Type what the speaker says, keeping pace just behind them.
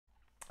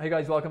Hey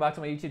guys, welcome back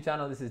to my YouTube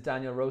channel. This is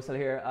Daniel Rosehill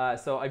here.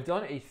 So I've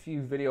done a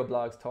few video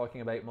blogs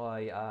talking about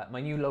my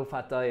new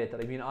low-fat diet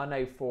that I've been on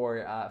now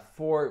for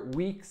 4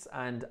 weeks,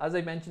 and as I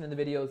mentioned in the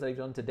videos that I've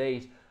done to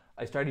date,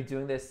 I started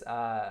doing this.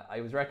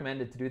 I was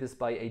recommended to do this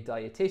by a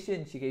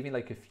dietitian. She gave me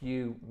like a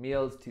few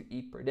meals to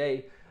eat per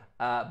day,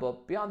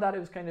 but beyond that, it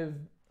was kind of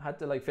had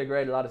to like figure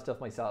out a lot of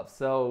stuff myself.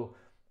 So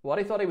what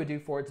I thought I would do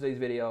for today's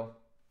video,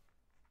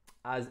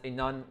 as a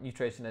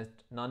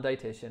non-nutritionist,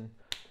 non-dietitian,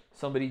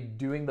 somebody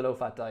doing the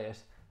low-fat diet,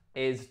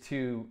 is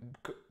to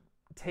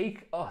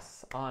take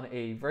us on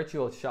a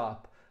virtual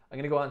shop. I'm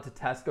going to go on to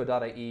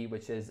Tesco.ie,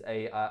 which is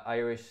a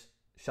Irish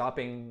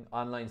shopping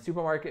online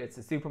supermarket. It's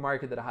a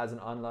supermarket that has an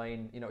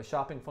online,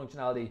 shopping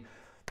functionality.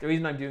 The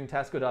reason I'm doing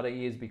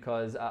Tesco.ie is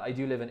because I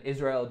do live in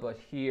Israel, but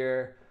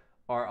here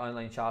our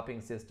online shopping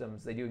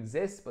systems, they do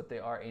exist, but they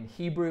are in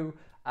Hebrew.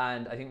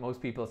 And I think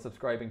most people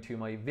subscribing to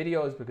my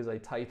videos, because I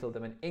titled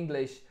them in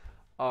English,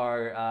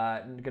 are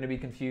going to be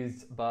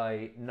confused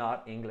by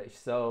not English.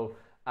 So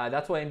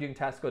that's why I'm doing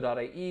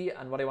Tesco.ie,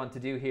 and what I want to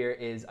do here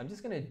is I'm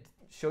just going to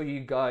show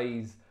you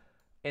guys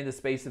in the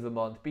space of a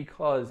month,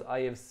 because I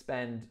have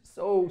spent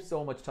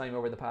so much time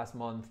over the past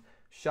month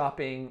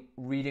shopping,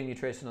 reading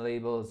nutritional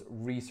labels,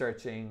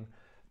 researching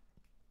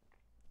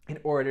in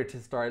order to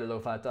start a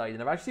low-fat diet.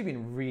 And I've actually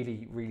been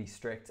really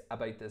strict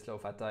about this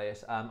low-fat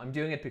diet. I'm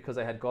doing it because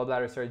I had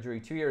gallbladder surgery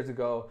 2 years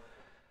ago,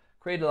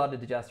 created a lot of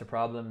digestive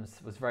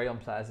problems, was very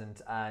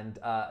unpleasant, and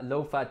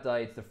low-fat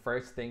diet's the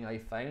first thing I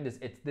found is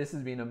this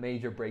has been a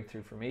major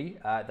breakthrough for me.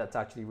 That's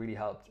actually really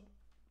helped,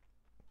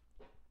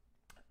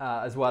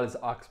 as well as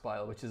ox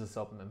bile, which is a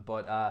supplement.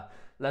 But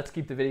let's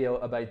keep the video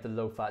about the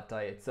low-fat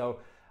diet. So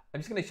I'm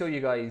just going to show you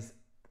guys,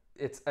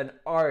 it's an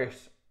art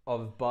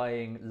of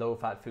buying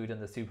low-fat food in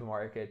the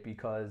supermarket,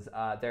 because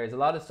there's a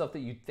lot of stuff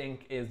that you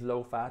think is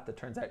low-fat that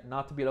turns out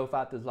not to be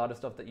low-fat. There's a lot of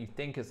stuff that you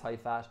think is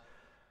high-fat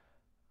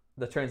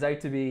that turns out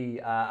to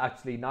be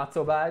actually not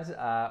so bad,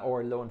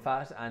 or low in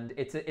fat. And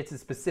it's a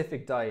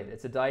specific diet.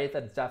 It's a diet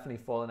that's definitely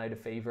fallen out of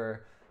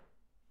favor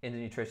in the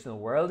nutritional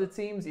world, it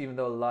seems, even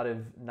though a lot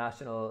of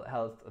national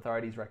health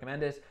authorities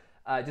recommend it.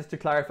 Just to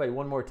clarify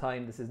one more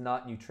time, this is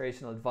not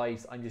nutritional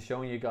advice. I'm just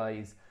showing you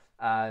guys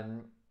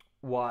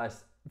what,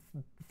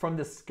 from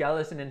the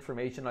skeleton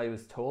information I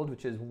was told,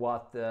 which is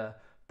what the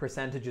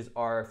percentages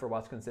are for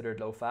what's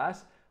considered low fat,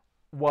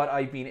 what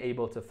I've been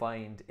able to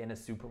find in a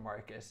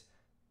supermarket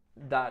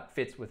that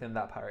fits within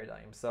that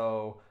paradigm.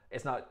 So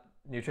it's not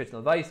nutritional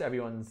advice.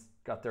 Everyone's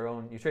got their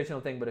own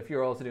nutritional thing, but if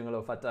you're also doing a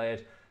low-fat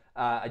diet,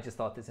 I just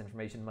thought this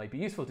information might be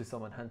useful to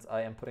someone, hence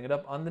I am putting it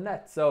up on the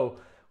net. So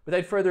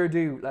without further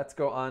ado, let's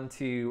go on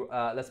to,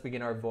 let's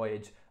begin our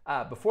voyage.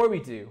 Before we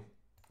do,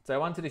 so I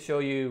wanted to show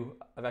you,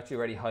 I've actually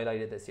already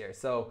highlighted this here.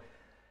 So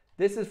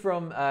this is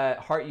from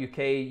Heart UK,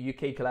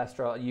 UK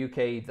Cholesterol,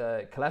 UK,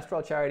 the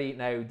cholesterol charity.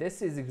 Now,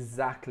 these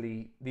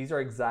are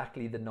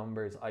exactly the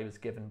numbers I was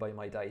given by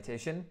my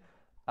dietitian.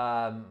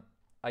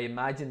 I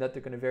imagine that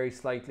they're going to vary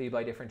slightly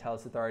by different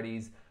health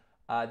authorities.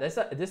 This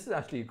is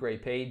actually a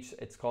great page.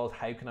 It's called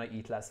How Can I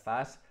Eat Less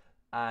Fat?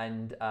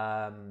 And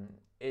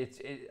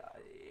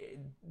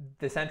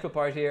the central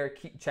part here,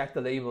 check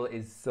the label,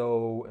 is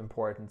so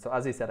important. So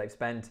as I said, I've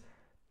spent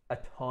a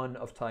ton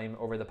of time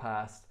over the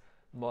past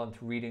month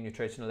reading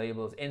nutritional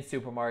labels in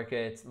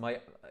supermarkets.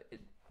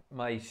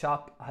 My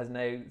shop has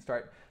now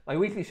my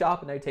weekly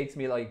shop now takes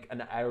me like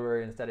an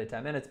hour instead of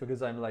 10 minutes,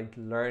 because I'm like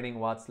learning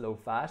what's low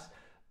fat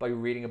by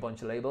reading a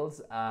bunch of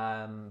labels,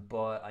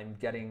 but I'm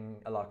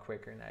getting a lot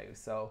quicker now.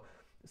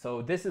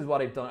 So this is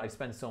what I've done. I've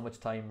spent so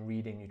much time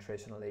reading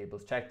nutritional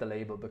labels. Check the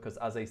label, because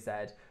as I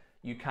said,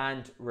 you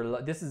can't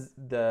rely. This is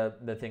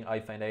the thing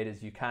I find out,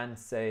 is you can't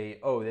say,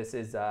 oh, this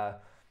is a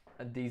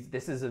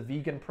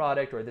vegan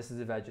product, or this is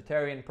a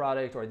vegetarian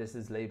product, or this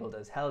is labeled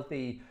as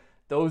healthy.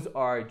 Those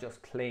are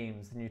just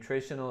claims. The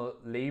nutritional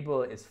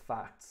label is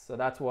facts. So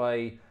that's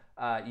why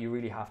you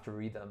really have to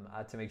read them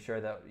to make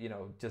sure that,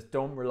 just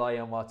don't rely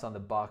on what's on the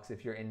box.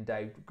 If you're in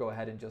doubt, go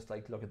ahead and just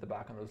like look at the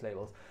back on those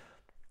labels.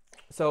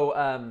 So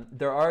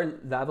there are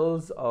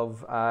levels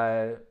of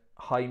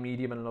high,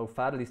 medium, and low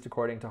fat, at least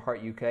according to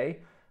Heart UK.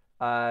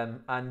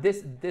 And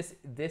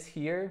this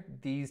here,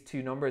 these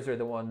two numbers are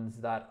the ones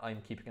that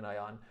I'm keeping an eye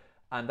on.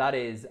 And that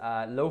is,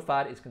 low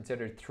fat is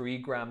considered 3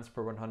 grams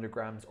per 100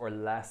 grams or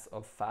less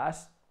of fat.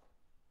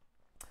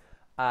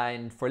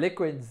 And for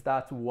liquids,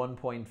 that's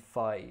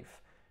 1.5.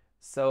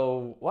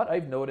 So what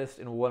I've noticed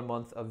in 1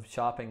 month of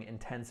shopping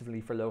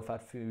intensively for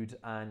low-fat food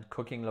and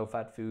cooking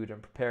low-fat food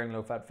and preparing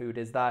low-fat food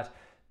is that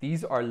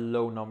these are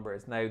low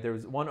numbers. Now,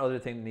 there's one other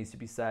thing that needs to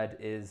be said,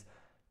 is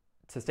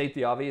to state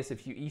the obvious,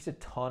 if you eat a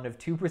ton of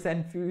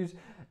 2% food,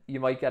 you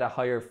might get a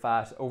higher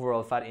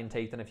overall fat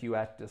intake than if you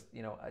ate just,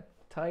 a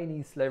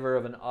tiny sliver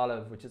of an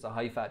olive, which is a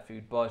high-fat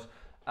food. But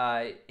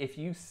if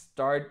you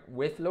start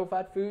with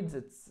low-fat foods,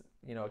 it's,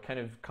 kind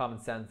of common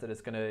sense that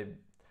it's going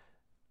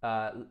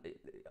to,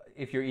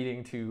 if you're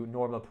eating to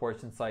normal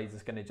portion size,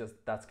 that's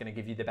going to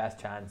give you the best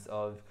chance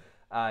of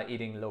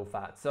eating low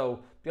fat. So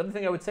the other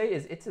thing I would say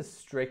is it's a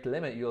strict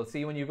limit. You'll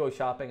see when you go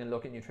shopping and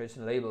look at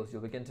nutritional labels,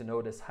 you'll begin to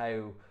notice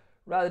how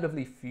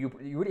relatively few.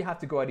 You really have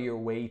to go out of your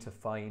way to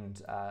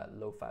find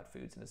low-fat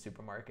foods in a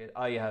supermarket.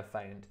 I have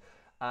found.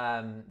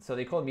 So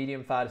they call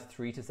medium fat is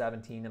 3 to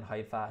 17, and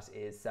high fat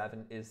is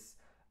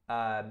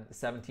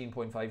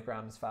 17.5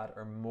 grams fat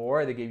or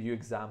more. They give you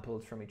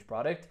examples from each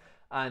product,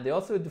 and they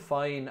also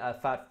define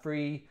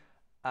fat-free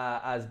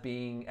as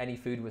being any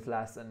food with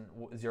less than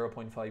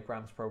 0.5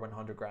 grams per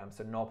 100 grams,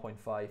 so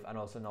 0.5 and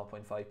also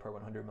 0.5 per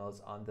 100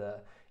 mils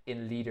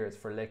in liters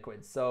for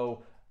liquids.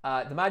 So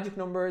the magic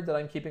number that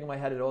I'm keeping in my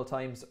head at all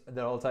times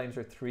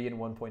are 3 and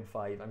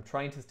 1.5. I'm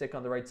trying to stick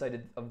on the right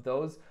side of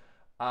those.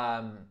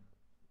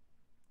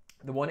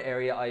 The one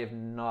area I have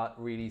not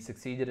really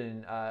succeeded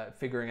in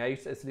figuring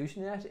out a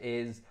solution yet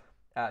is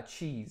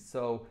cheese.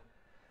 So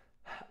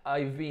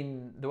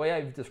the way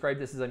I've described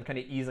this is I'm kind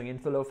of easing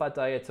into the low-fat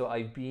diet. So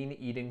I've been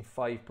eating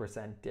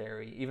 5%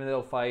 dairy, even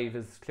though 5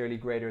 is clearly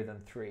greater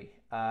than 3.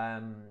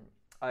 I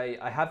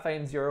have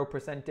found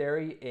 0%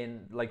 dairy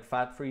in like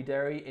fat-free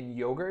dairy in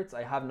yogurts.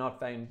 I have not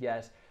found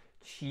yet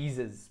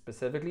cheeses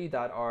specifically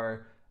that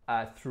are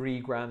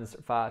 3 grams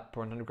fat per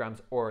 100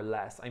 grams or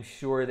less. I'm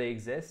sure they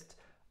exist.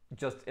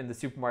 Just in the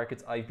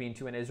supermarkets I've been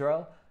to in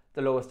Israel,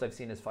 the lowest I've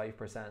seen is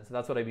 5%. So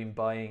that's what I've been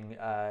buying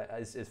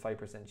is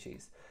 5%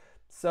 cheese.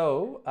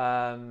 So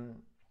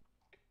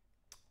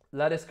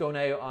let us go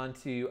now on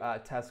to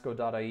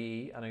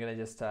tesco.ie, and I'm going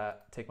to just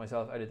take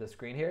myself out of the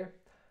screen here.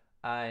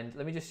 And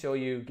let me just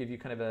give you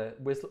kind of a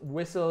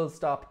whistle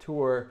stop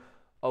tour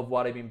of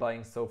what I've been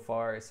buying so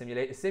far,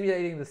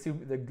 simulating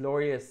the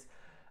glorious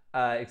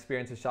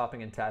experience of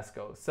shopping in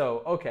Tesco.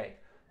 So, okay,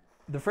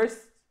 the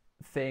first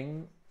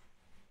thing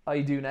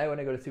I do now when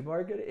I go to the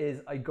supermarket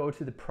is I go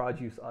to the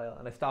produce aisle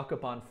and I stock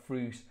up on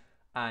fruit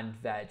and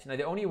veg. Now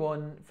the only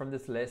one from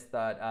this list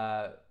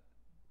that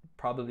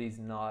probably is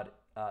not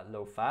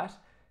low fat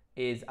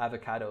is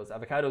avocados.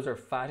 Avocados are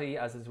fatty,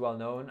 as is well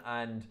known,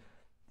 and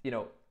you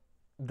know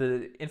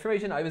the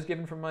information I was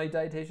given from my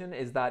dietitian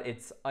is that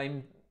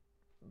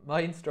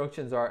my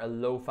instructions are a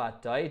low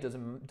fat diet.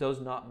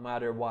 Does not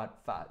matter what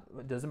fat.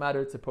 It doesn't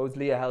matter. It's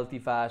supposedly a healthy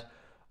fat,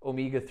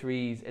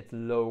 omega-3s. It's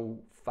low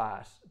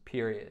fat.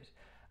 Period.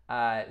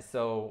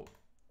 So,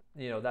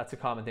 you know, that's a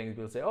common thing.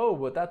 People say, "Oh,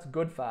 but that's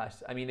good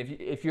fat." I mean,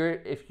 if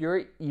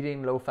you're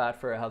eating low fat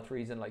for a health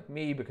reason like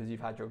me, because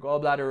you've had your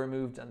gallbladder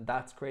removed and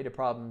that's created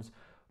problems,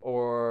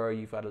 or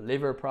you've got a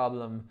liver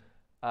problem,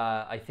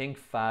 I think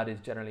fat is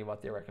generally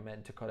what they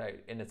recommend to cut out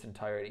in its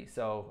entirety.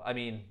 So, I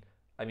don't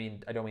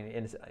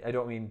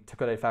mean to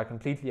cut out fat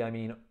completely. I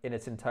mean in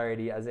its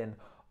entirety, as in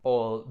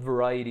all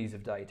varieties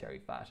of dietary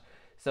fat.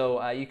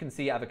 So you can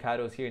see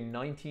avocados here,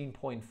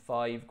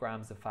 19.5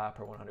 grams of fat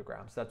per 100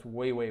 grams. That's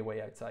way, way,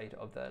 way outside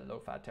of the low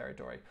fat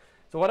territory.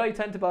 So what I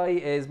tend to buy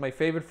is my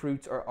favorite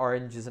fruits are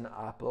oranges and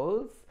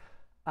apples.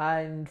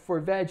 And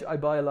for veg, I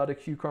buy a lot of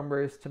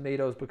cucumbers,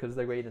 tomatoes, because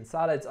they're great in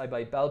salads. I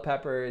buy bell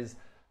peppers,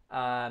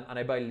 and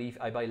I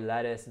buy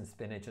lettuce and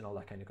spinach and all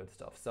that kind of good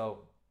stuff.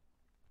 So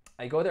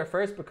I go there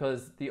first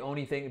because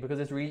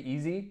it's really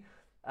easy.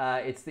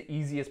 It's the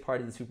easiest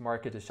part of the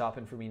supermarket to shop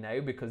in for me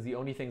now, because the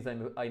only things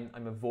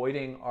I'm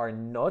avoiding are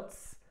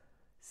nuts,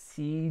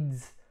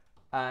 seeds,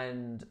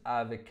 and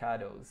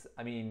avocados.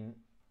 I mean,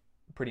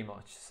 pretty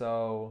much.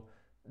 So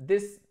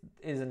this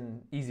is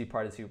an easy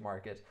part of the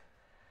supermarket.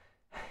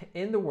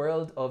 In the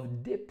world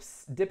of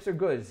dips are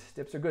good.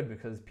 Dips are good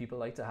because people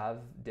like to have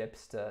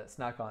dips to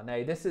snack on.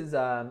 Now, this is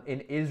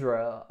in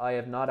Israel. I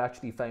have not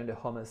actually found a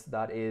hummus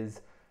that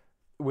is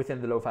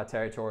within the low-fat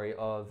territory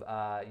of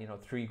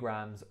 3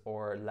 grams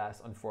or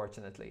less,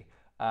 unfortunately.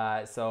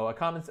 So a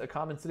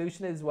common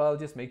solution is, well,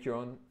 just make your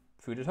own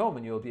food at home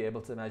and you'll be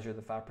able to measure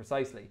the fat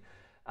precisely.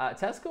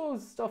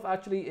 Tesco's stuff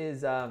actually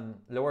is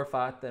lower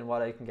fat than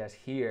what I can get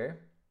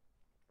here.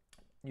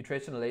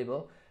 Nutritional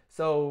label.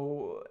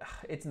 So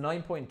it's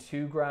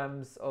 9.2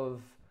 grams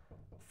of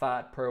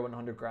fat per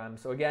 100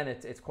 grams. So again,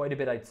 it's quite a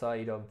bit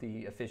outside of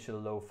the official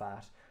low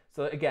fat.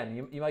 So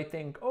again, you might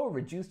think, oh,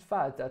 reduced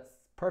fat, that's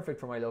perfect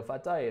for my low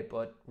fat diet,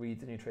 but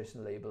read the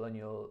nutritional label and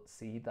you'll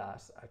see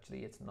that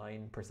actually it's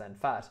 9%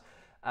 fat.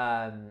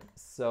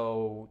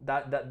 So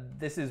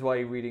this is why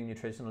reading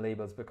nutritional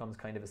labels becomes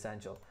kind of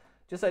essential.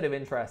 Just out of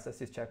interest, let's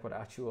just check what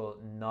actual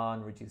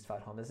non-reduced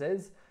fat hummus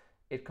is.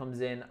 It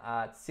comes in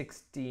at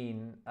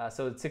 16,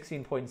 so it's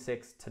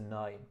 16.6 to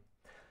 9.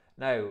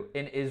 Now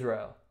in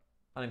Israel,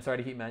 and I'm sorry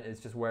to keep mentioning,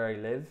 it's just where I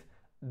live,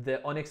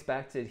 the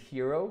unexpected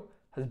hero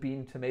has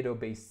been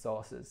tomato-based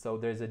sauces. So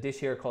there's a dish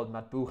here called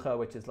matbucha,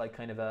 which is like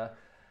kind of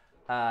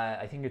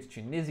I think it's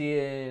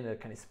Tunisian, a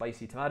kind of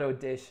spicy tomato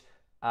dish.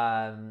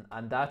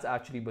 And that's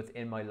actually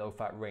within my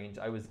low-fat range.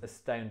 I was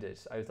astounded.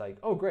 I was like,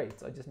 oh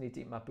great, I just need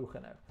to eat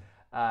matbucha now.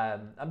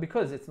 And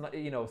because it's not,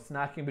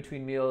 snacking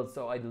between meals,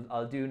 so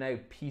I'll do now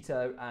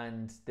pita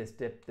and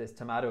this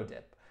tomato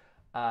dip.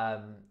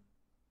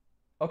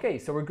 Okay,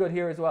 so we're good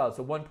here as well.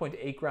 So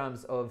 1.8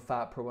 grams of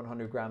fat per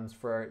 100 grams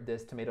for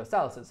this tomato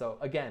salsa. So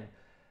again,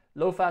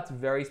 low fat's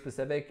very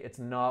specific. It's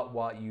not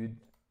what you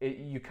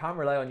can't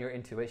rely on your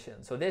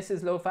intuition. So this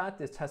is low fat,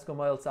 this Tesco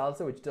mild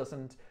salsa, which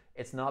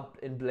it's not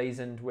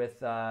emblazoned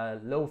with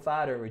low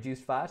fat or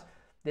reduced fat.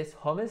 this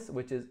hummus,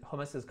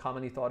 hummus is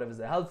commonly thought of as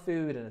a health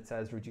food, and it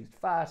says reduced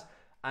fat,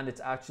 and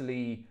it's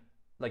actually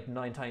like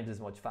 9 times as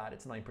much fat.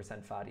 It's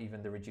 9% fat,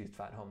 even the reduced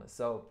fat hummus.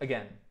 So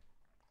again,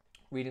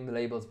 reading the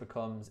labels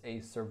becomes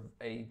a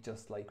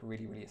just like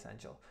really, really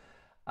essential.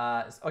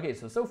 Okay,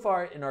 so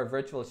far in our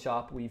virtual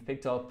shop, we've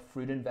picked up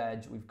fruit and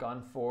veg. We've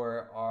gone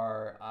for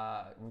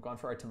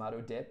our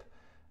tomato dip.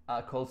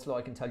 Coleslaw,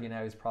 I can tell you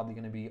now, is probably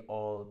going to be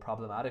all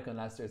problematic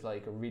unless there's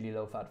like a really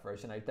low fat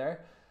version out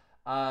there.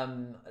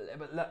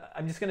 But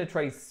I'm just going to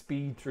try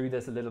speed through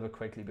this a little bit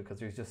quickly because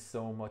there's just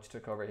so much to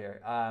cover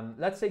here.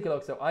 Let's take a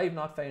look. So I've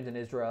not found in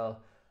Israel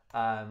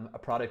a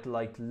product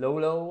like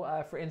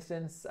Lolo, for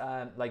instance.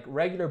 Like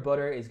regular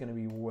butter is going to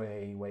be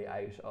way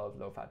out of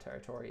low fat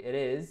territory. It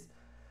is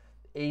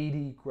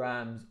 80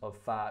 grams of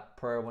fat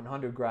per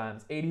 100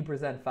 grams,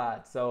 80%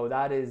 fat. So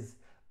that is,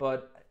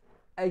 but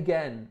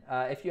again,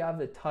 if you have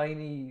a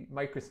tiny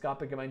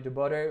microscopic amount of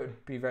butter, it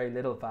would be very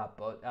little fat,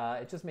 but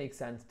it just makes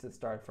sense to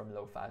start from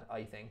low fat,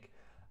 I think.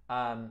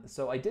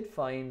 So I did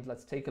find,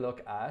 let's take a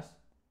look at,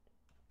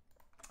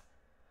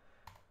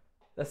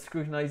 let's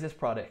scrutinize this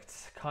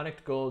product.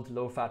 Connacht Gold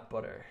low fat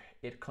butter.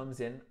 It comes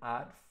in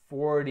at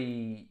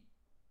 40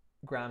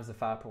 grams of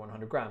fat per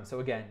 100 grams.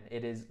 So again,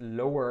 it is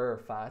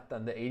lower fat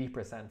than the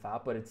 80%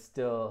 fat, but it's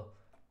still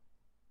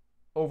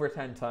over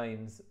 10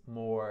 times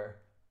more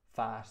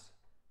fat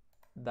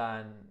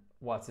than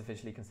what's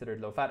officially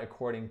considered low fat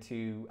according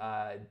to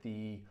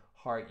the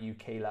Heart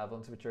UK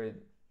levels, which are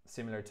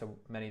similar to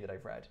many that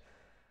I've read.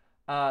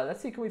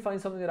 Let's see, can we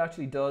find something that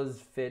actually does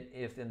fit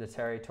in the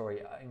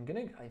territory? I'm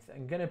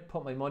gonna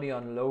put my money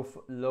on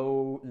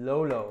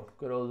Lolo,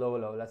 good old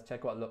Lolo. Let's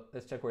check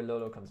where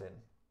Lolo comes in.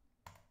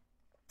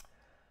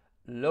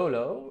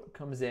 Lolo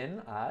comes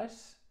in at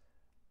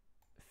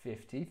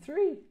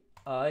 53.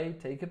 I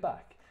take it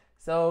back.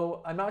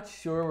 So I'm not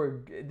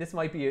sure this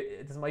might be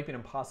an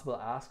impossible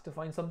ask to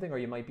find something, or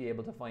you might be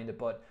able to find it,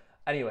 but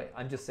anyway,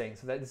 I'm just saying,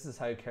 so that this is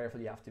how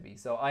careful you have to be.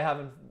 So I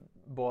haven't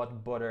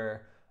bought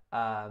butter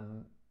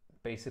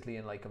basically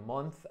in like a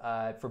month.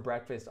 For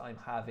breakfast I'm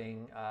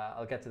having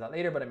I'll get to that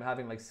later, but I'm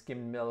having like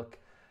skimmed milk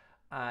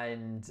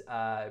and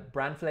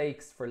bran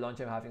flakes. For lunch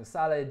I'm having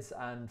salads,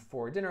 and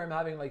for dinner I'm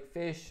having like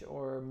fish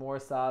or more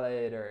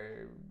salad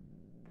or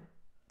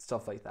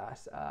stuff like that.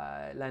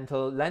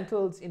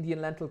 Lentils,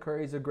 Indian lentil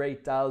curries are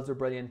great, dals are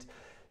brilliant.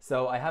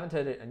 So I haven't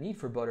had a need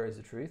for butter, is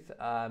the truth,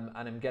 and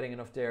I'm getting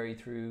enough dairy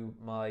through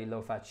my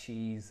low-fat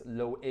cheese,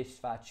 low-ish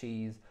fat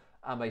cheese,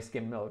 and my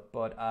skim milk.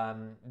 But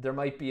there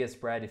might be a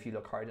spread if you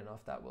look hard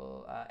enough that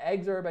will.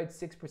 Eggs are about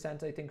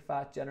 6%, I think,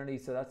 fat generally,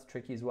 so that's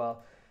tricky as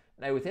well.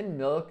 Now within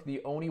milk,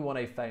 the only one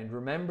I found,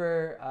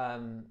 remember,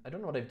 I don't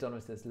know what I've done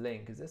with this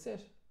link. Is this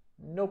it?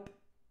 Nope,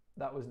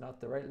 that was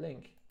not the right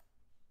link.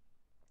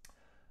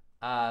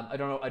 I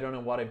don't know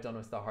what I've done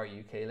with the Heart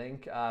UK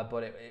link,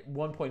 but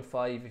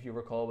 1.5, if you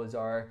recall, was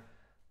our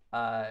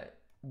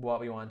what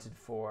we wanted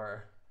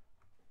for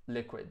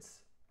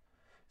liquids.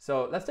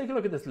 So let's take a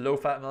look at this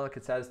low-fat milk.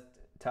 It says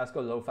Tesco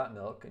low-fat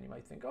milk, and you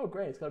might think, oh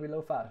great, it's got to be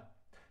low-fat.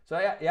 So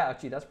yeah,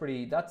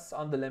 actually that's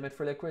on the limit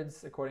for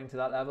liquids according to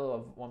that level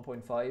of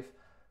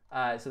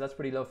 1.5. So that's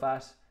pretty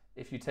low-fat.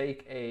 If you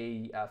take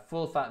a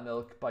full-fat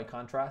milk, by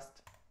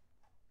contrast,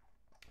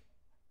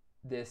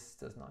 this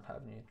does not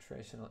have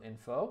nutritional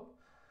info.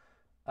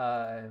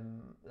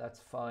 Let's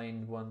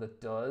find one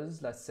that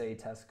does. Let's say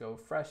Tesco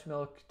fresh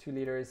milk, 2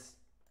 liters.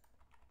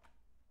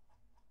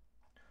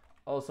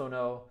 Also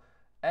no.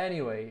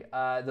 Anyway,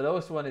 the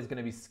lowest one is going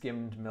to be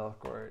skimmed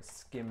milk, or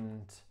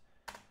skim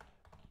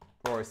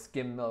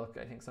milk.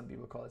 I think some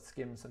people call it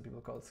skim, some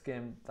people call it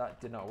skim. That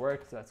did not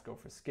work, so let's go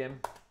for skim.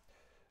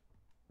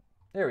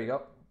 There we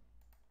go.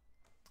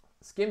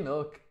 Skim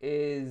milk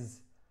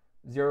is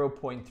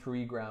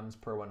 0.3 grams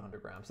per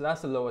 100 grams. So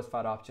that's the lowest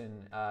fat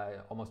option,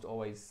 almost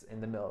always in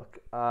the milk.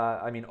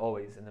 I mean,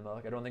 always in the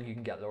milk. I don't think you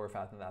can get lower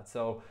fat than that.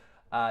 So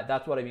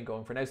that's what I've been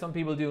going for. Now, some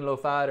people do low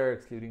fat or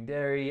excluding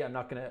dairy.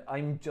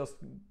 I'm just,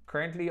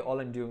 currently all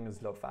I'm doing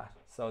is low fat.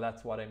 So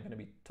that's what I'm going to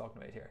be talking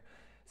about here.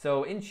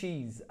 So in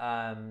cheese,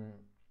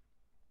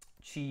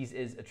 cheese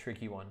is a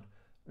tricky one.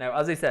 Now,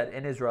 as I said,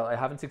 in Israel, I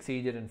haven't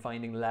succeeded in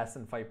finding less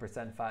than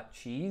 5% fat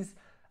cheese.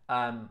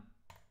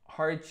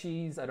 Hard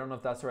cheese, I don't know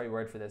if that's the right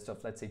word for this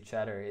stuff. Let's say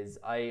cheddar is.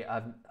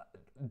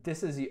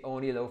 This is the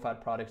only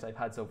low-fat product I've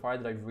had so far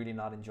that I've really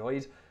not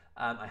enjoyed.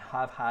 I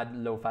have had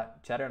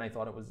low-fat cheddar and I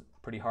thought it was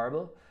pretty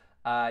horrible.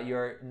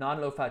 Your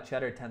non-low-fat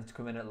cheddar tends to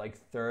come in at like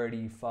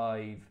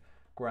 35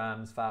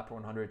 grams fat per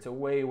 100, so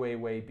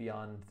way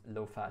beyond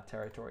low-fat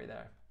territory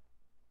there.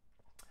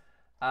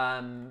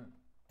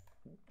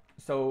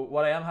 So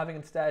what I am having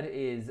instead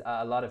is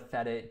a lot of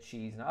feta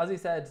cheese. Now, as I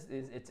said,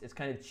 it's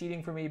kind of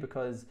cheating for me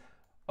because,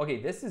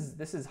 okay, this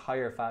is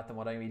higher fat than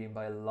what I'm eating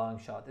by a long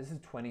shot. This is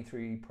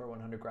 23 per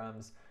 100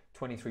 grams,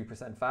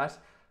 23% fat.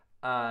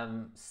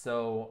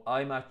 So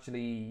I'm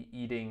actually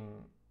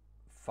eating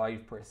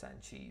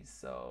 5% cheese.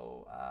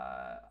 So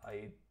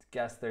I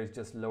guess there's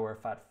just lower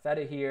fat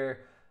feta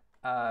here.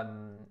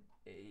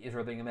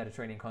 Israel being a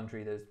Mediterranean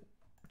country, there's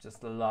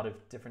just a lot of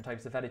different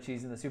types of feta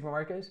cheese in the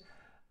supermarket.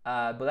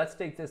 But let's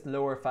take this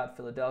lower fat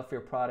Philadelphia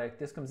product.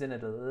 This comes in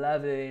at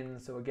 11.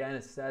 So again,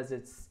 it says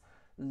it's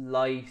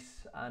light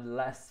and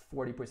less,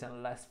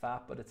 40% less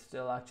fat, but it's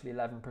still actually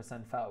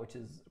 11% fat, which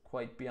is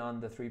quite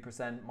beyond the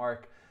 3%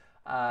 mark.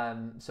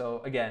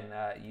 So again,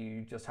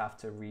 you just have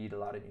to read a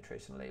lot of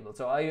nutritional labels.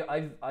 So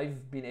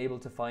I've been able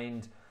to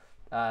find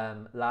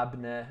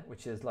labne,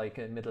 which is like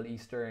a Middle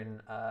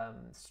Eastern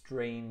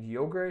strained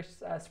yogurt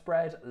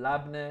spread,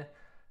 labne,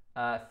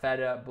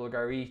 feta,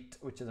 bulgarit,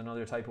 which is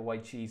another type of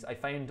white cheese.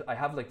 I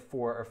have like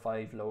 4 or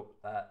 5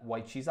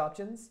 white cheese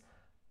options,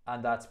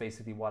 and that's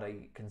basically what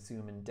I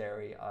consume in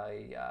dairy.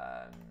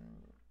 I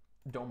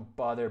don't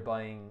bother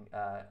buying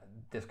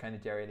this kind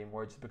of dairy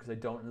anymore, just because I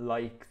don't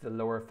like the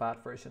lower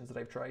fat versions that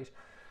I've tried.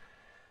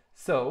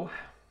 So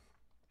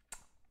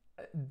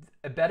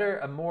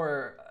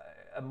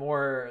a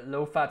more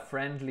low fat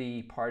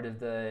friendly part of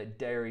the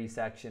dairy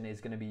section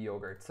is going to be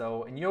yogurt.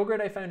 So in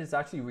yogurt, I found it's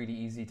actually really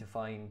easy to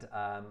find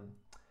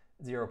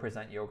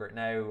 0% yogurt.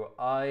 Now,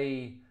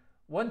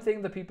 one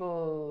thing that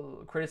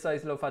people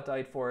criticize low fat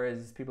diet for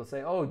is people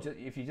say, oh,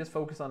 if you just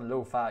focus on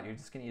low fat, you're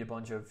just going to eat a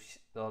bunch of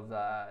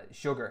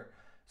sugar.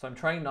 So I'm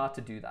trying not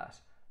to do that.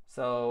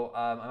 So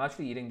I'm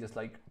actually eating just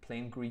like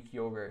plain Greek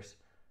yogurt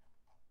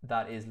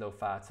that is low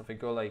fat. So if I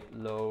go like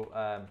low,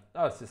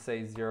 let's just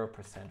say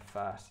 0%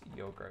 fat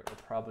yogurt,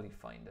 we'll probably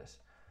find it.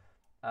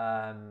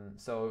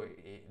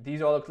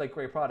 These all look like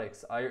great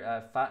products.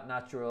 Fat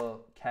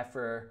Natural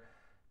Kefir,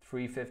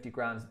 350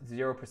 grams,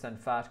 0%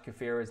 fat.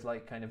 Kefir is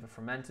like kind of a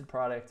fermented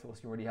product, so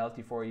it's really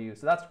healthy for you.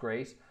 So that's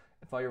great.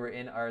 If I were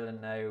in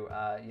Ireland now,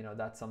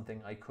 that's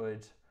something I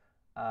could,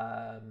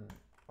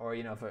 or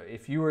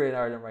if you were in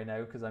Ireland right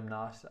now, because I'm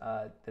not,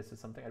 this is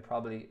something I'd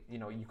probably,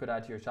 you could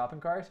add to your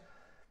shopping cart.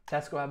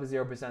 Tesco have a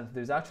 0%.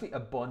 There's actually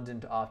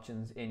abundant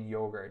options in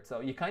yogurt. So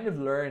you kind of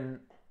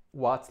learn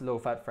what's low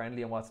fat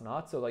friendly and what's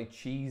not. So like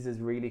cheese is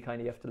really kind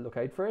of, you have to look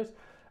out for it.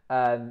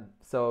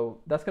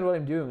 So that's kind of what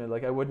I'm doing.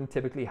 Like I wouldn't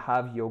typically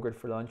have yogurt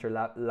for lunch or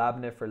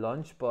labne for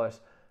lunch, but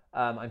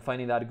I'm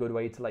finding that a good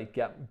way to like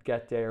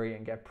get dairy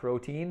and get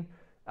protein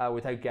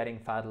without getting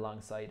fat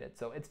alongside it.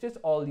 So it's just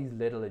all these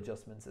little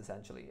adjustments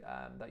essentially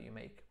that you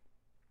make.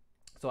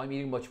 So I'm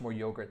eating much more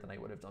yogurt than I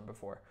would have done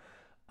before.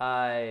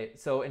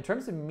 So in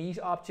terms of meat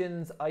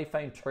options, I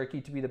find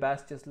turkey to be the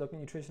best. Just looking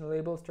at nutritional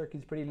labels,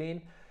 turkey's pretty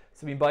lean.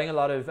 So I've been buying a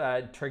lot of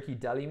turkey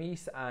deli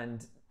meat,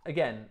 and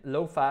again,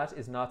 low fat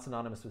is not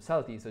synonymous with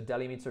healthy. So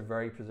deli meats are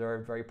very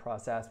preserved, very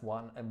processed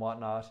and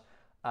whatnot,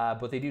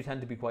 but they do tend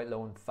to be quite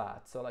low in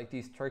fat. So like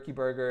these turkey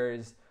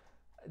burgers,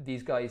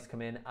 these guys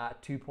come in at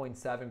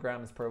 2.7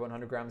 grams per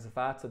 100 grams of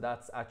fat. So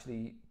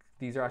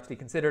these are actually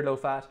considered low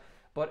fat.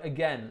 But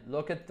again,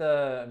 look at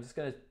it's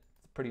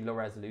pretty low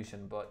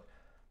resolution, but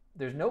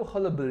there's no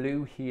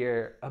hullabaloo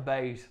here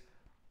about,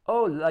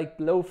 oh, like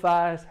low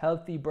fat,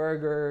 healthy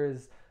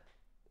burgers.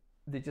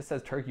 It just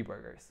says turkey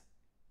burgers.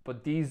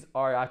 But these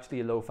are actually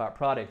a low fat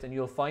product, and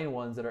you'll find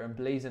ones that are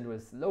emblazoned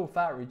with low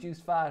fat,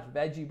 reduced fat,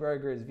 veggie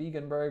burgers,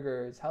 vegan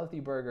burgers, healthy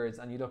burgers,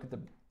 and you look at the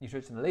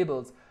nutritional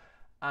labels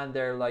and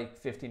they're like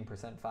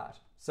 15% fat.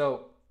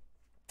 So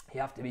you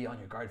have to be on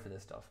your guard for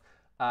this stuff.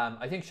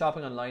 I think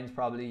shopping online is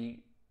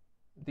probably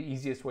the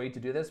easiest way to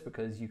do this,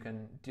 because you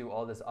can do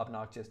all this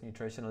obnoxious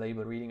nutritional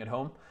label reading at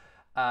home,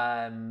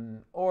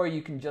 or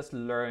you can just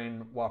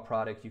learn what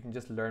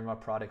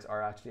products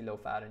are actually low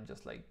fat and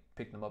just like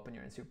pick them up when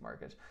you're in the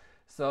supermarket.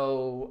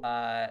 So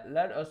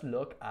let us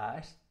look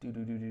at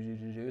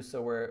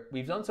so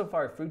we've done so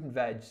far fruit and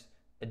veg,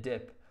 a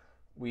dip,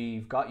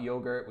 we've got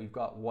yogurt, we've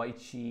got white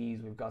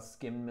cheese, we've got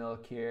skim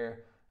milk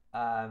here,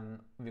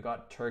 we've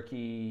got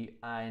turkey.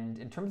 And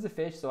in terms of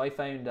fish, so I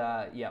found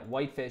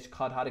white fish,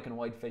 cod, haddock and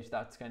white fish,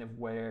 that's kind of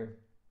where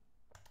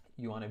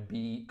you want to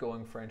be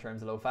going for in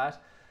terms of low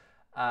fat.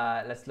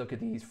 Let's look at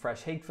these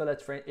fresh hake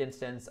fillets for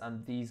instance,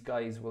 and these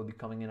guys will be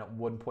coming in at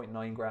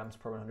 1.9 grams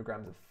per 100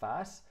 grams of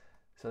fat,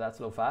 so that's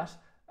low fat.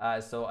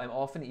 So I'm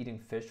often eating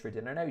fish for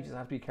dinner now. You just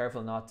have to be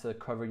careful not to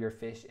cover your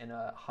fish in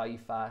a high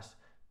fat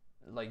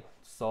like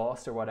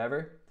sauce or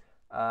whatever.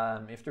 You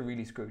have to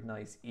really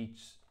scrutinize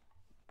each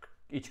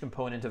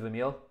component of a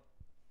meal,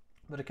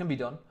 but it can be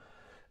done.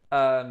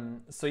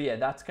 So yeah,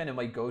 that's kind of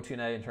my go-to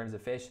now in terms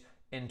of fish.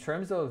 In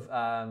terms of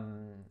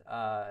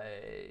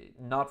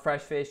not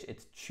fresh fish,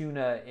 it's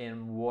tuna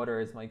in water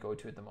is my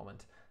go-to at the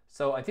moment.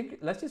 So I think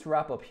let's just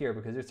wrap up here,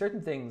 because there's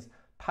certain things.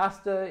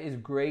 Pasta is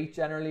great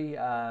generally.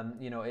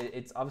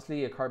 It's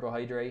obviously a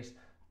carbohydrate,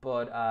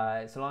 but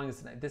so long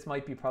as this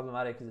might be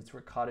problematic because it's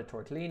ricotta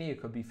tortellini,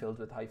 it could be filled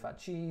with high-fat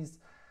cheese.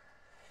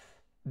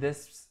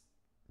 This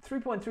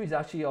 3.3 is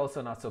actually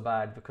also not so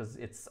bad because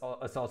it's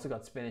also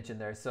got spinach in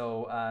there.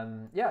 So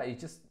it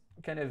just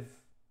kind of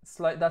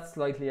that's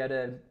slightly at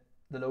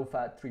the low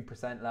fat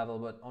 3% level,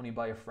 but only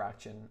by a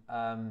fraction.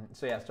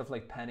 So yeah, stuff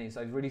like pennies.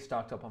 I've really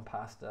stocked up on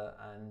pasta,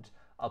 and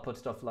I'll put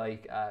stuff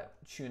like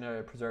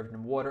tuna preserved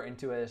in water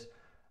into it,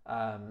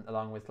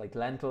 along with like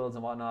lentils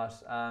and whatnot.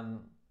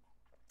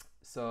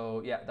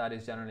 So yeah, that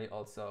is generally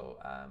also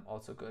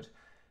good.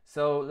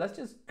 So let's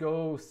just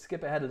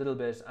skip ahead a little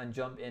bit and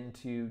jump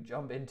into,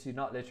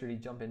 not literally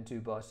jump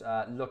into, but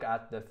look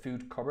at the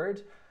food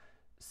cupboard.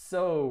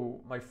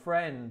 So my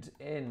friend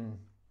in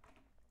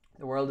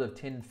the world of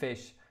tinned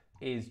fish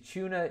is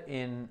tuna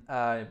in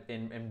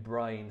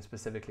brine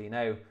specifically.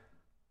 Now,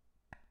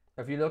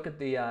 if you look at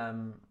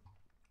the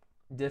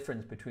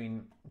difference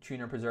between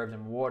tuna preserved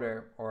in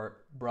water or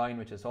brine,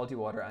 which is salty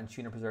water, and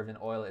tuna preserved in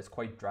oil, is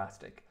quite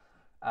drastic.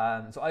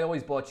 So I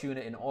always bought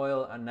tuna in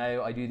oil, and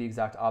now I do the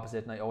exact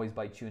opposite, and I always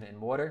buy tuna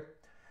in water.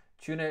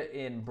 Tuna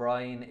in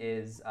brine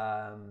is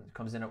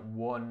comes in at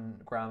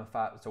 1 gram of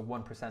fat, so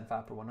 1%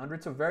 fat per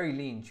 100. So very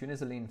lean. Tuna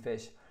is a lean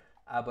fish,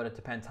 but it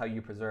depends how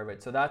you preserve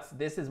it. So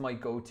this is my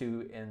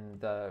go-to in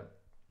the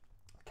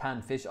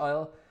canned fish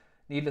aisle.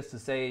 Needless to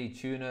say,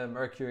 tuna,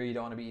 mercury, you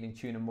don't want to be eating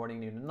tuna morning,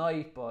 noon, and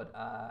night, but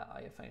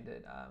I find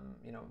it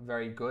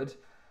very good.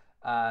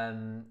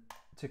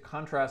 To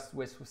contrast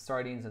with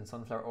sardines and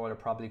sunflower oil are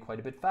probably quite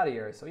a bit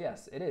fattier. So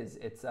yes, it is.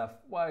 It's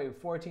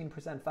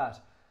 14%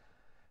 fat,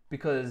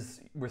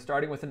 because we're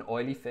starting with an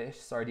oily fish.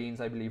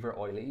 Sardines, I believe, are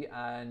oily,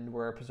 and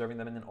we're preserving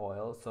them in an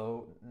oil.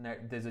 So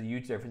there's a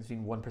huge difference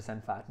between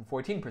 1% fat and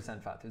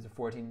 14% fat. There's a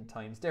 14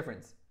 times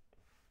difference.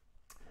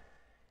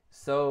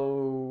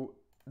 So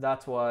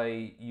that's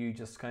why you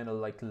just kind of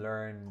like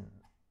learn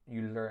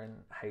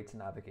how to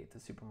navigate the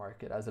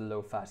supermarket as a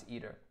low-fat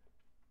eater.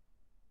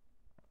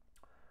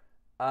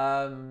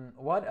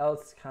 What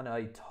else can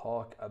I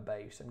talk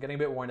about? I'm getting a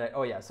bit worn out.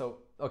 Oh yeah, so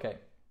okay.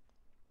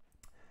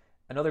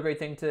 Another great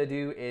thing to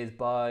do is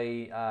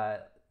buy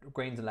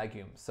grains and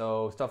legumes.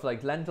 So stuff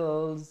like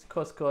lentils,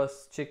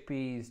 couscous,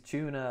 chickpeas,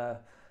 tuna.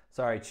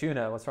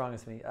 What's wrong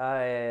with me?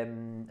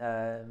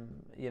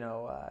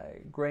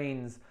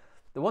 Grains.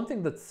 The one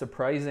thing that's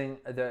surprising,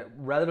 the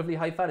relatively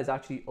high fat, is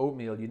actually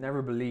oatmeal. You'd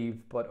never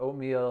believe, but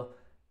oatmeal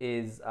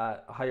is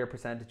a higher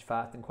percentage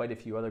fat than quite a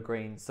few other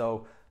grains.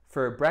 So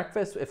for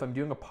breakfast, if I'm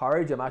doing a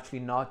porridge, I'm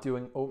actually not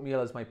doing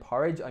oatmeal as my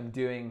porridge. I'm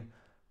doing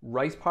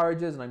rice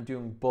porridges, and I'm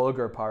doing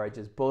bulgur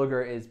porridges.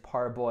 Bulgur is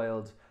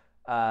parboiled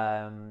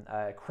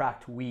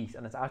cracked wheat,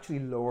 and it's actually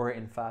lower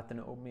in fat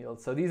than oatmeal.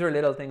 So these are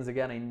little things,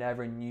 again, I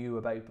never knew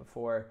about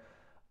before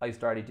I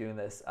started doing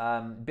this.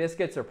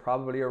 Biscuits are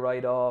probably a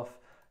write-off,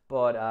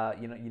 but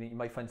you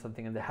might find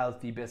something in the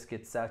healthy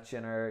biscuit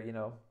section,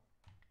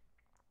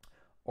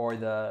 or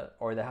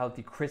the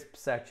healthy crisp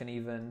section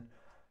even.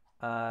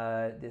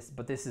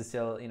 But this is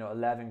still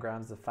 11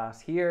 grams of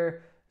fat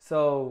here.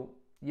 So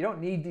you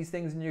don't need these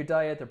things in your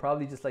diet. They're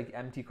probably just like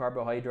empty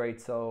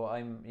carbohydrates. So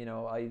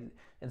I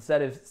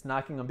instead of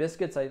snacking on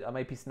biscuits, I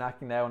might be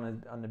snacking now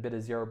on a bit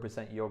of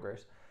 0%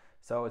 yogurt.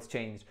 So it's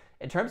changed.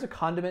 In terms of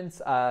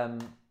condiments,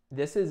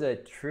 this is a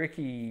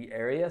tricky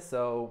area.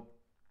 So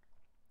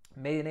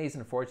mayonnaise,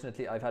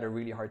 unfortunately, I've had a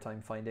really hard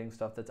time finding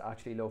stuff that's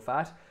actually low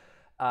fat.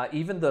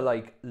 Even the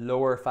like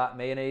lower fat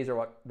mayonnaise, or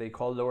what they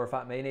call lower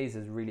fat mayonnaise,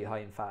 is really high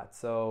in fat.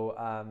 So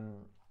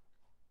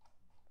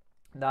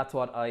that's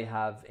what I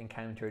have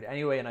encountered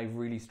anyway, and I've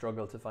really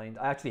struggled to find.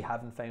 I actually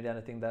haven't found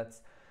anything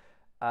that's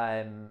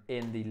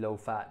in the low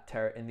fat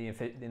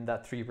in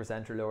that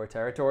 3% or lower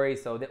territory.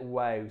 So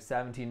wow,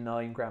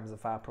 79 grams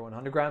of fat per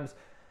 100 grams.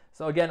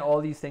 So again,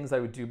 all these things I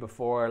would do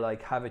before,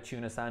 like have a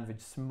tuna sandwich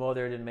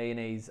smothered in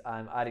mayonnaise,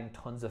 adding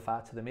tons of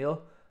fat to the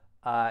meal.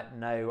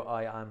 Now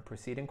I am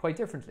proceeding quite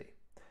differently.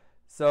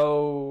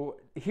 So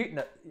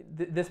here,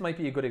 this might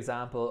be a good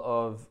example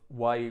of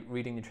why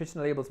reading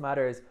nutritional labels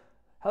matters.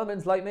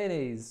 Hellmann's light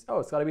mayonnaise. Oh,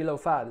 it's got to be low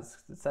fat.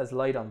 It says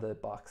light on the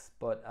box,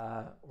 but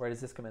where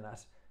does this come in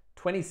at?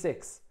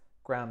 26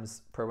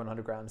 grams per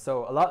 100 grams.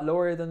 So a lot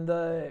lower than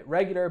the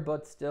regular,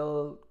 but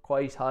still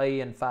quite high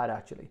in fat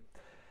actually.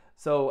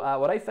 So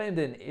what I found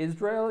in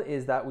Israel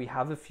is that we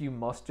have a few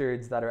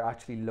mustards that are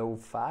actually low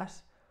fat.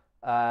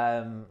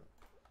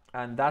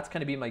 And that's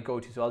kind of been my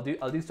go-to. So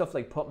I'll do stuff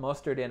like put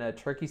mustard in a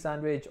turkey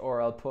sandwich,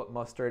 or I'll put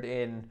mustard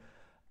in,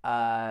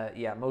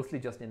 mostly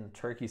just in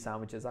turkey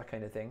sandwiches, that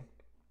kind of thing.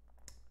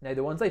 Now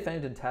the ones I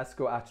found in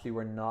Tesco actually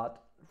were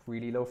not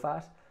really low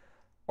fat,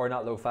 or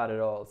not low fat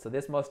at all. So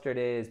this mustard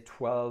is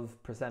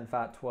 12%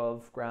 fat,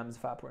 12 grams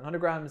fat per 100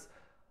 grams.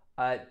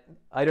 I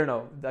don't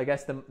know. I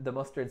guess the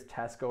mustards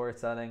Tesco are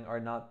selling are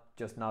not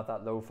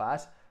that low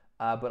fat,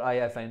 but I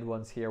have found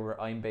ones here where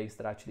I'm based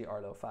that actually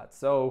are low fat.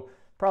 So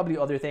probably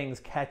other things,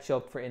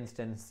 ketchup for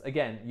instance.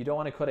 Again, you don't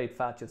want to cut out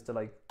fat just to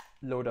like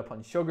load up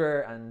on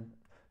sugar, and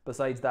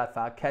besides that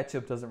fat,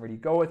 ketchup doesn't really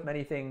go with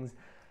many things.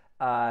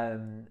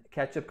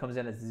 Ketchup comes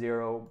in at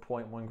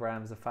 0.1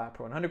 grams of fat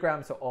per 100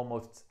 grams, so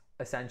almost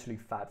essentially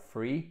fat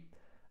free.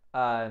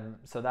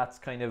 So that's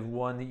kind of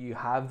one that you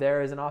have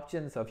there as an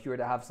option. So if you were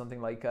to have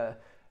something like a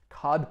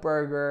cod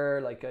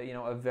burger, like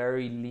a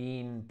very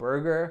lean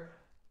burger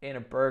in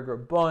a burger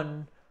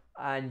bun,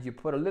 and you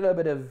put a little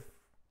bit of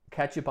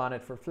ketchup on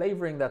it for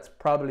flavoring, that's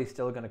probably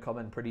still going to come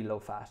in pretty low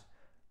fat.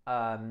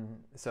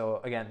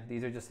 So again,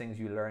 these are just things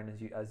you learn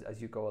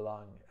as you go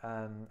along.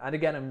 And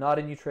again, I'm not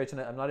a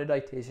nutritionist, I'm not a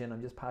dietitian.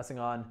 I'm just passing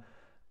on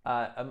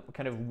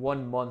kind of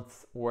 1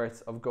 month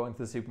worth of going to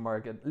the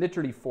supermarket,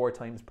 literally 4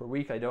 times per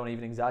week. I don't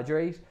even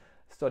exaggerate.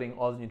 studying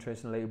all the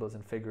nutritional labels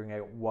and figuring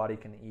out what he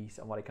can eat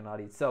and what he cannot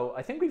eat. So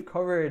I think we've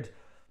covered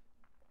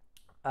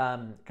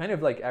kind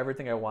of like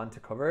everything I want to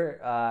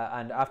cover.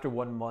 And after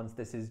 1 month,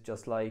 this is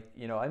just like,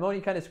 you know, I'm only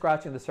kind of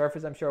scratching the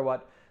surface. I'm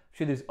sure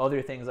there's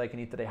other things I can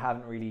eat that I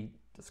haven't really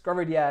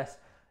discovered yet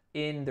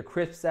in the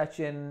crisp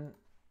section.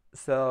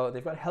 So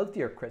they've got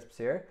healthier crisps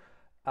here.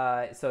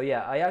 So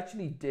yeah, I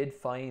actually did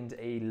find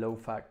a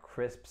low-fat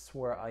crisps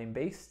where I'm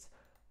based.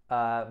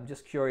 I'm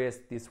just curious,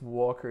 this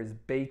Walker's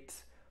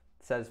Baked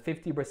says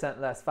 50%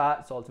 less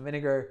fat, salt and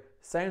vinegar.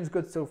 Sounds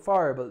good so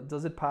far, but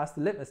does it pass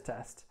the litmus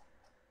test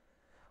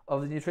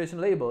of the nutrition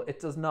label? It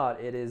does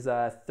not. It is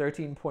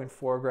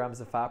 13.4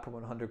 grams of fat per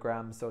 100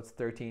 grams, so it's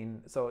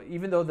 13. So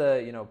even though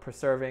the, you know, per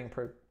serving,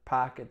 per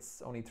pack,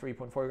 it's only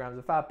 3.4 grams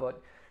of fat,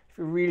 but if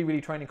you're really,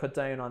 really trying to cut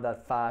down on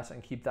that fat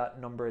and keep that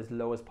number as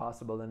low as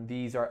possible, then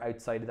these are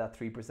outside of that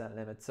 3%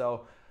 limit.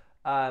 So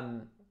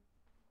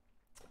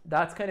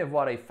that's kind of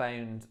what I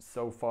found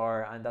so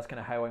far, and that's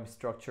kind of how I'm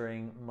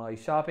structuring my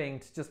shopping.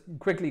 To just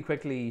quickly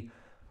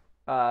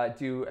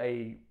do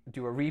a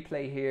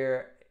replay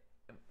here.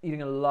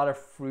 Eating a lot of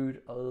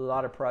fruit, a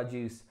lot of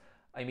produce.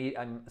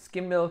 I'm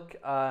skim milk,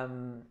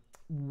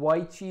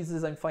 white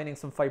cheeses. I'm finding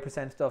some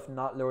 5% stuff,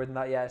 not lower than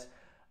that yet.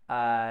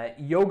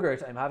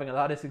 Yogurt, I'm having a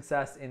lot of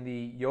success in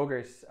the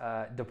yogurt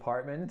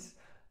department,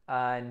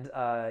 and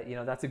you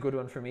know, that's a good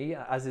one for me,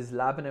 as is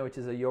labneh, which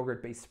is a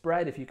yogurt based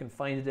spread. If you can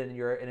find it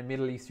in a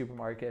Middle East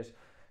supermarket,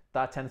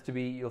 that tends to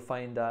be, you'll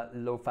find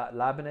low fat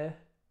labneh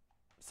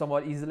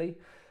somewhat easily.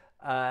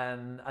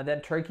 And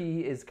then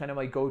turkey is kind of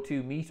my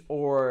go-to meat,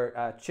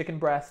 or chicken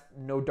breast,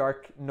 no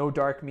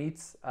dark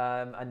meats,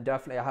 and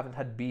definitely I haven't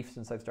had beef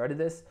since I've started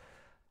this.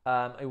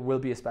 It will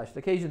be a special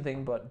occasion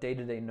thing, but day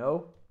to day,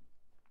 no.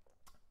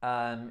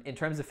 In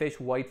terms of fish,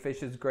 white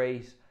fish is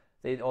great.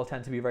 They all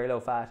tend to be very low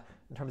fat.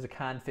 In terms of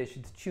canned fish,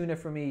 it's tuna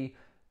for me.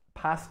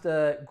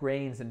 Pasta,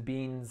 grains, and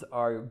beans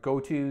are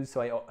go-tos.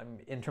 So I'm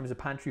in terms of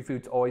pantry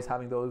foods, always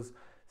having those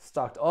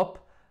stocked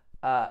up.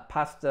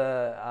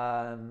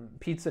 Pasta,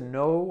 pizza,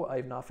 no.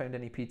 I've not found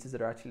any pizzas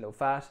that are actually low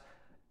fat.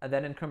 And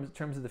then in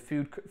terms of the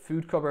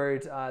food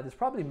cupboard, there's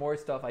probably more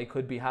stuff I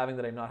could be having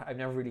that I've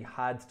never really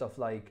had stuff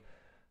like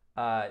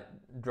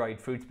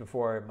dried fruits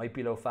before. It might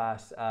be low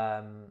fat.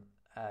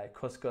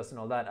 Couscous and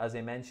all that, as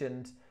I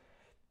mentioned.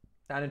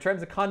 And in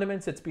terms of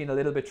condiments, it's been a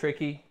little bit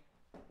tricky.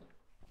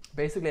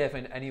 Basically, I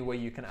find any way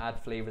you can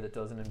add flavor that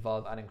doesn't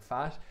involve adding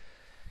fat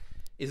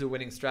is a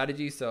winning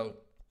strategy. So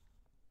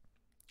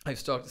I've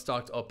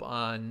stocked up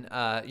on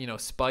you know,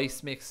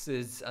 spice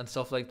mixes and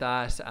stuff like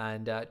that,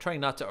 and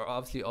trying not to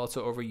obviously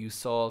also overuse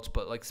salt,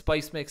 but like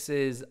spice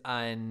mixes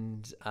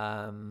and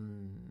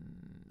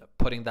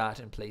putting that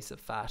in place of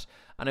fat.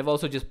 And I've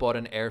also just bought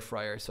an air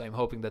fryer, so I'm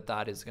hoping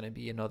that is going to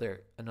be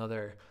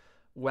another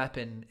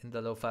weapon in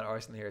the low fat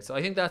arsenal here. So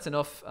I think that's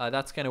enough.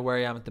 That's kind of where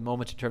I am at the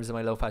moment in terms of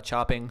my low fat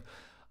shopping.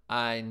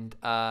 And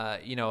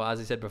you know, as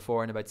I said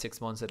before, in about 6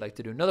 months I'd like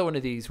to do another one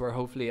of these where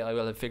hopefully I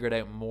will have figured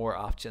out more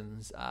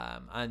options.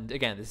 And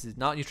again, this is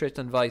not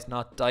nutritional advice,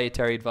 not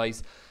dietary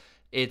advice.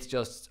 It's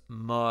just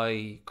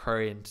my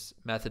current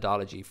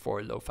methodology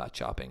for low fat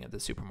shopping at the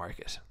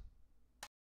supermarket.